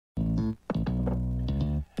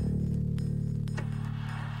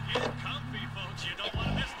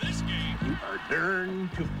Darn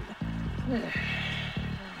tootin'.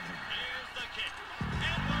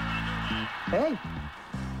 Hey,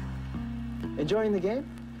 enjoying the game?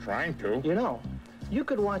 Trying to. You know, you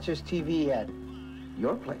could watch this TV at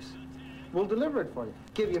your place. We'll deliver it for you.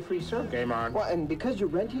 Give you a free service. Game on. Well, and because you're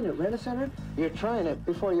renting at Rent-A-Center, you're trying it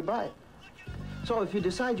before you buy it. So if you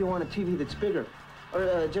decide you want a TV that's bigger,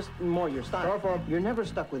 or just more your style, you're never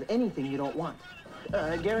stuck with anything you don't want.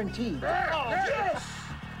 Guaranteed. Oh, yes!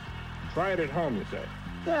 Try it at home, you say?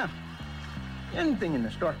 Yeah. Anything in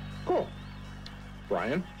the store. Cool.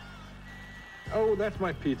 Brian? Oh, that's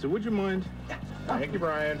my pizza. Would you mind? Thank you,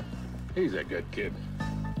 Brian. He's a good kid.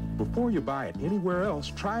 Before you buy it anywhere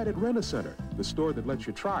else, try it at Rent-A-Center, the store that lets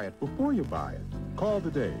you try it before you buy it. Call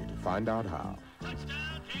today to find out how.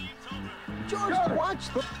 George, watch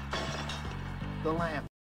the lamp.